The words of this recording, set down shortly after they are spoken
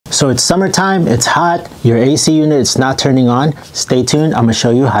So it's summertime, it's hot, your AC unit is not turning on. Stay tuned, I'm gonna show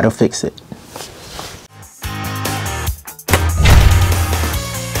you how to fix it.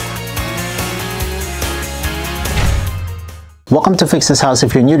 Welcome to Fix This House.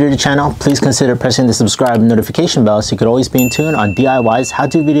 If you're new to the channel, please consider pressing the subscribe and notification bell so you could always be in tune on DIYs,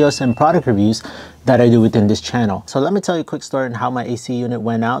 how-to videos, and product reviews that I do within this channel. So let me tell you a quick story on how my AC unit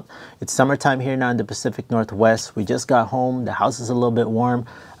went out. It's summertime here now in the Pacific Northwest. We just got home, the house is a little bit warm.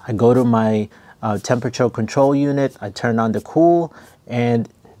 I go to my temperature control unit, I turn on the cool, and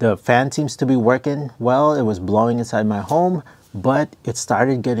the fan seems to be working well. It was blowing inside my home, but it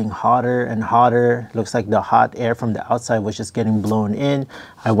started getting hotter and hotter. Looks like the hot air from the outside was just getting blown in.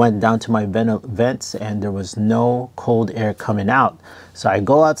 I went down to my vents and there was no cold air coming out. So I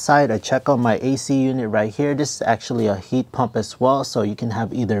go outside, I check on my AC unit right here. This is actually a heat pump as well, so you can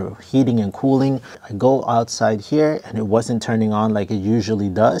have either heating and cooling. I go outside here and it wasn't turning on like it usually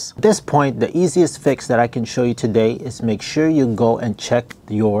does. At this point, the easiest fix that I can show you today is make sure you go and check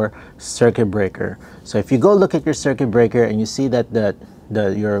your circuit breaker. So if you go look at your circuit breaker and you see that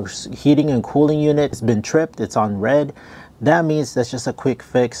your heating and cooling unit has been tripped, it's on red, that means that's just a quick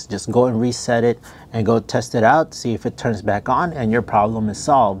fix. Just go and reset it and go test it out, see if it turns back on, and your problem is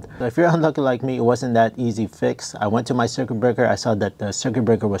solved. So if you're unlucky like me, it wasn't that easy fix. I went to my circuit breaker, I saw that the circuit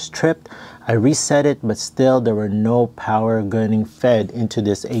breaker was tripped. I reset it, but still there were no power getting fed into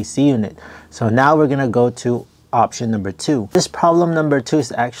this AC unit. So now we're gonna go to option number 2. This problem number 2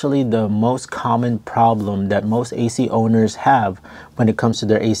 is actually the most common problem that most AC owners have when it comes to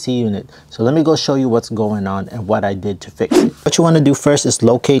their AC unit. So let me go show you what's going on and what I did to fix it. What you want to do first is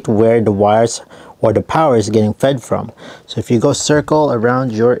locate where the wires or the power is getting fed from. So if you go circle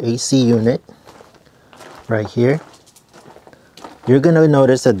around your AC unit right here, you're going to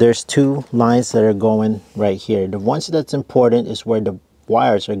notice that there's 2 lines that are going right here. The ones that's important is where the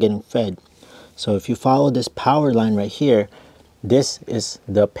wires are getting fed. So if you follow this power line right here, this is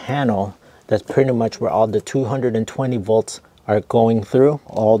the panel. That's pretty much where all the 220 volts are going through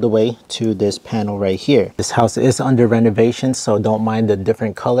all the way to this panel right here. This house is under renovation, so don't mind the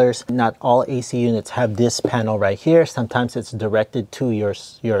different colors. Not all AC units have this panel right here. Sometimes it's directed to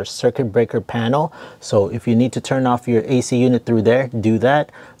your circuit breaker panel. So if you need to turn off your AC unit through there, do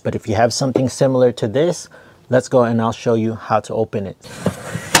that. But if you have something similar to this, let's go and I'll show you how to open it.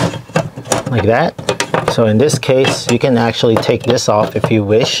 Like that. So in this case, you can actually take this off if you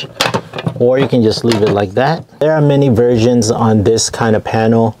wish, or you can just leave it like that. There are many versions on this kind of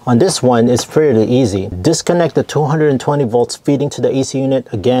panel. On this one, it's fairly easy. Disconnect the 220 volts feeding to the AC unit.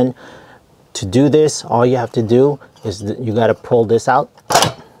 Again, to do this, all you have to do is you got to pull this out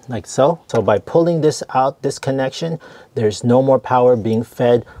like so. So by pulling this out, this connection, there's no more power being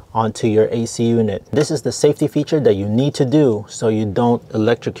fed onto your AC unit. This is the safety feature that you need to do so you don't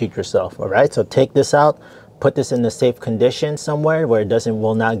electrocute yourself. All right, so take this out, put this in a safe condition somewhere where it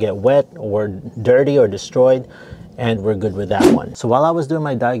will not get wet or dirty or destroyed, and we're good with that one. So while I was doing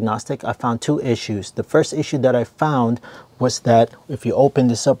my diagnostic, I found 2 issues. The first issue that I found was that if you open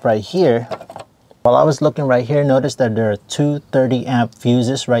this up right here, while I was looking right here, notice that there are 2 30 amp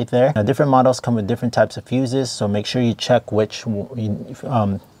fuses right there. Now, different models come with different types of fuses, so make sure you check which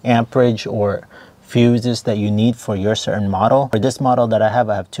amperage or fuses that you need for your certain model. For this model that I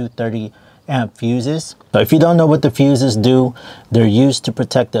have 2 30 amp fuses. So if you don't know what the fuses do, they're used to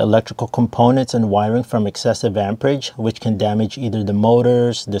protect the electrical components and wiring from excessive amperage, which can damage either the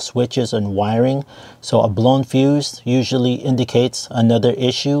motors, the switches, and wiring. So a blown fuse usually indicates another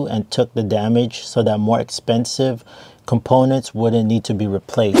issue and took the damage, so that more expensive components wouldn't need to be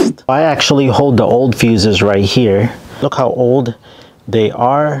replaced. I actually hold the old fuses right here. Look how old they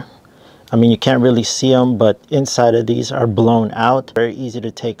are. I mean, you can't really see them, but inside of these are blown out. Very easy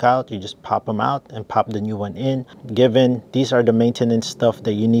to take out. You just pop them out and pop the new one in. Given these are the maintenance stuff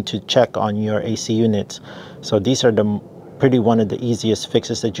that you need to check on your AC units. So these are one of the easiest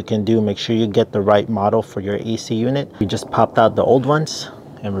fixes that you can do. Make sure you get the right model for your AC unit. You just popped out the old ones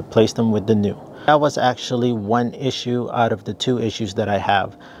and replaced them with the new. That was actually one issue out of the 2 issues that I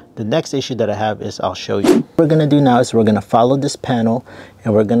have. The next issue that I have is I'll show you. What we're going to do now is we're going to follow this panel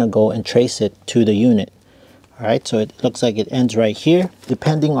and we're going to go and trace it to the unit. All right, so it looks like it ends right here.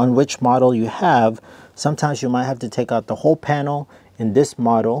 Depending on which model you have, sometimes you might have to take out the whole panel. In this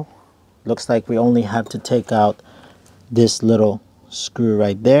model, looks like we only have to take out this little screw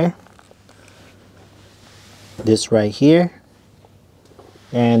right there, this right here,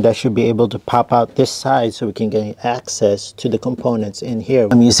 and that should be able to pop out this side so we can get access to the components in here.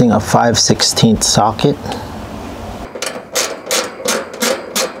 I'm using a 5/16 socket.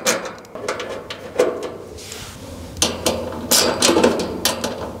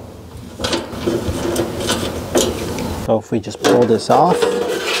 So if we just pull this off,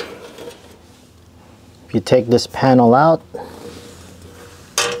 if you take this panel out,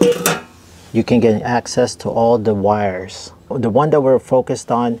 you can get access to all the wires. The one that we're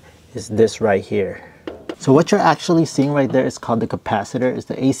focused on is this right here. So what you're actually seeing right there is called the capacitor. It's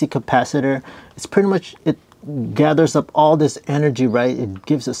the AC capacitor. It's pretty much, it gathers up all this energy, right? It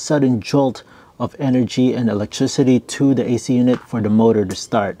gives a sudden jolt of energy and electricity to the AC unit for the motor to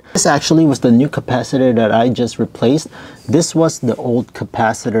start. This actually was the new capacitor that I just replaced. This was the old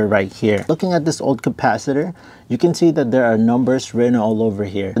capacitor right here. Looking at this old capacitor, you can see that there are numbers written all over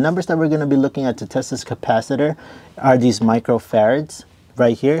here. The numbers that we're going to be looking at to test this capacitor are these microfarads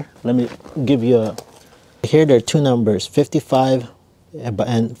right here. Let me give you a... Here there are two numbers, 55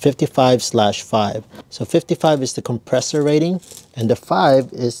 and 55/5. So 55 is the compressor rating and the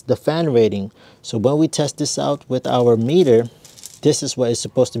 5 is the fan rating. So when we test this out with our meter, this is what it's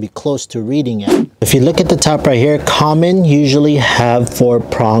supposed to be close to reading at. If you look at the top right here, common usually have 4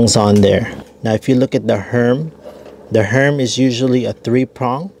 prongs on there. Now if you look at the HERM is usually a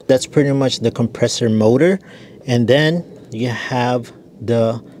 3-prong. That's pretty much the compressor motor. And then you have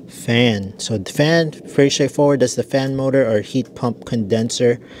the fan. So the fan, very straightforward, that's the fan motor or heat pump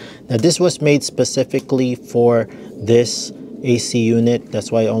condenser. Now this was made specifically for this AC unit,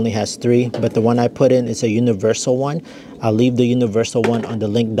 that's why it only has 3, but the one I put in is a universal one. I'll leave the universal one on the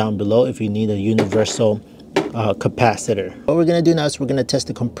link down below if you need a universal capacitor. What we're going to do now is we're going to test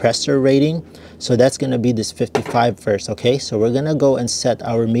the compressor rating. So that's going to be this 55 first. Okay, so we're going to go and set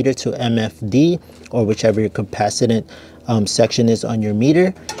our meter to MFD or whichever your capacitance section is on your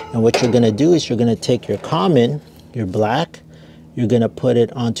meter. And what you're going to do is you're going to take your common, your black, you're going to put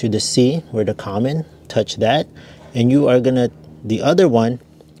it onto the C where the common, touch that, and you are going to, the other one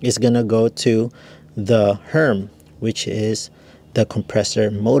is going to go to the HERM, which is the compressor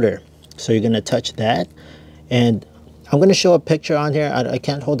motor. So you're going to touch that, and I'm going to show a picture on here. I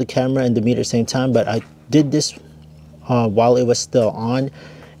can't hold the camera and the meter at the same time, but I did this while it was still on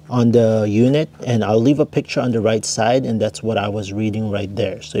the unit, and I'll leave a picture on the right side, and that's what I was reading right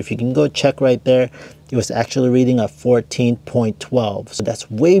there. So if you can go check right there, it was actually reading a 14.12. So that's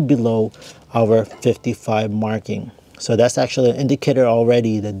way below our 55 marking. So that's actually an indicator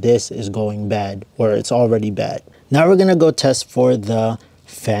already that this is going bad, or it's already bad. Now we're going to go test for the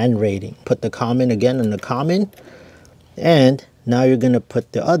fan rating. Put the common again on the common, and now you're going to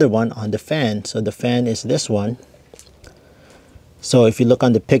put the other one on the fan. So the fan is this one. So if you look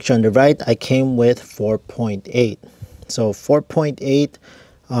on the picture on the right, I came with 4.8. So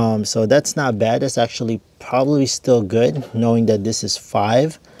 4.8, so that's not bad. That's actually probably still good, knowing that this is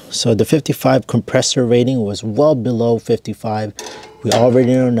 5. So the 55 compressor rating was well below 55. We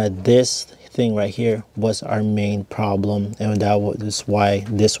already know that this thing right here was our main problem, and that was why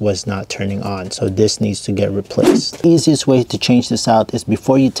this was not turning on. So this needs to get replaced. The easiest way to change this out is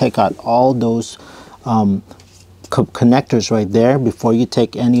before you take out all those connectors right there, before you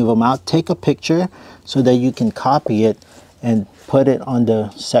take any of them out, take a picture so that you can copy it and put it on the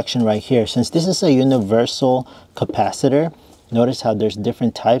section right here. Since this is a universal capacitor, notice how there's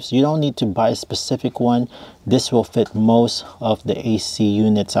different types. You don't need to buy a specific one. This will fit most of the AC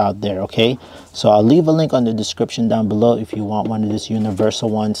units out there, okay? So I'll leave a link on the description down below if you want one of these universal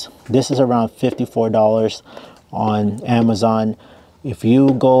ones. This is around $54 on Amazon. If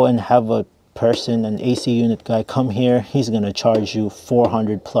you go and have a person, an AC unit guy, come here, he's gonna charge you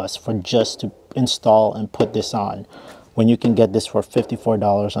 $400 plus for just to install and put this on, when you can get this for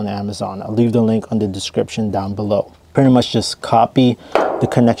 $54 on Amazon. I'll leave the link on the description down below. Pretty much just copy the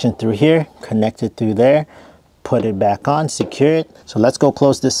connection through here, connect it through there, put it back on, secure it. So let's go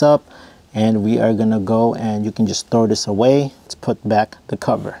close this up, and we are gonna go, and you can just throw this away. Let's put back the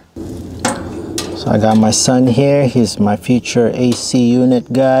cover. So I got my son here. He's my future AC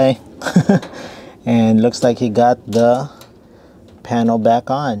unit guy. And looks like he got the panel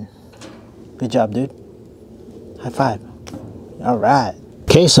back on. Good job, dude. High five. All right.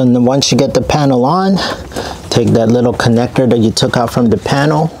 Okay, so once you get the panel on, take that little connector that you took out from the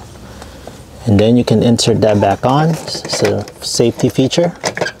panel, and then you can insert that back on. It's a safety feature.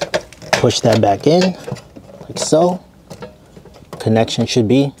 Push that back in, like so. Connection should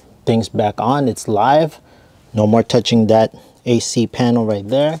be, things back on, it's live. No more touching that AC panel right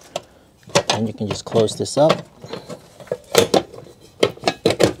there. And you can just close this up,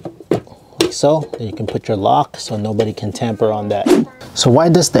 like so. Then you can put your lock so nobody can tamper on that. So why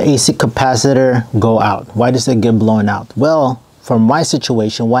does the AC capacitor go out? Why does it get blown out? Well, for my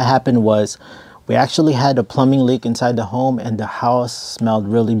situation, what happened was We actually had a plumbing leak inside the home, and the house smelled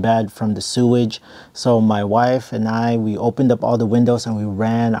really bad from the sewage. So my wife and I, we opened up all the windows and we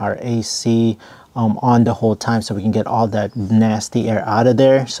ran our AC on the whole time so we can get all that nasty air out of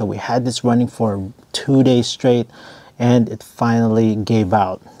there. So we had this running for 2 days straight, and it finally gave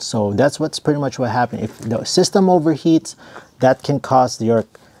out. So that's pretty much what happened. If the system overheats, that can cause your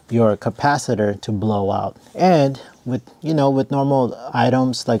capacitor to blow out. And with normal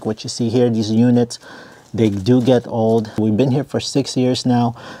items like what you see here, these units, they do get old. We've been here for 6 years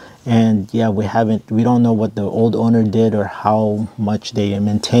now, and yeah, we don't know what the old owner did or how much they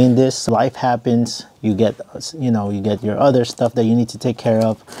maintain this. Life happens. You get your other stuff that you need to take care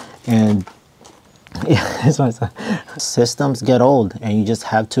of, and yeah, systems get old and you just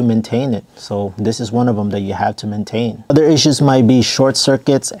have to maintain it. So this is one of them that you have to maintain. Other issues might be short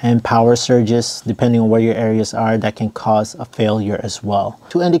circuits and power surges, depending on where your areas are, that can cause a failure as well.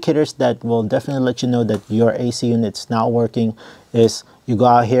 2 indicators that will definitely let you know that your AC unit's not working is you go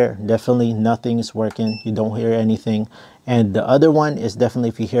out here, definitely nothing is working, you don't hear anything. And the other one is definitely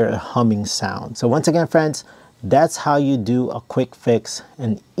if you hear a humming sound. So once again, friends, that's how you do a quick fix,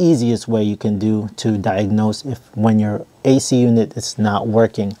 and easiest way you can do to diagnose when your AC unit is not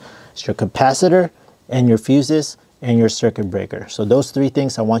working. It's your capacitor and your fuses and your circuit breaker. So those 3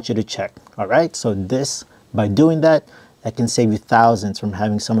 things I want you to check. All right, so by doing that can save you thousands from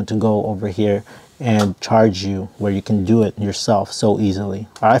having someone to go over here and charge you, where you can do it yourself so easily.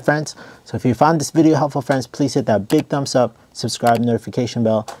 All right, friends, so if you found this video helpful, friends, please hit that big thumbs up, subscribe, notification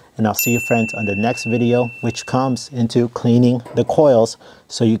bell, and I'll see you, friends, on the next video, which comes into cleaning the coils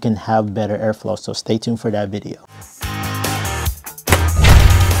so you can have better airflow. So stay tuned for that video.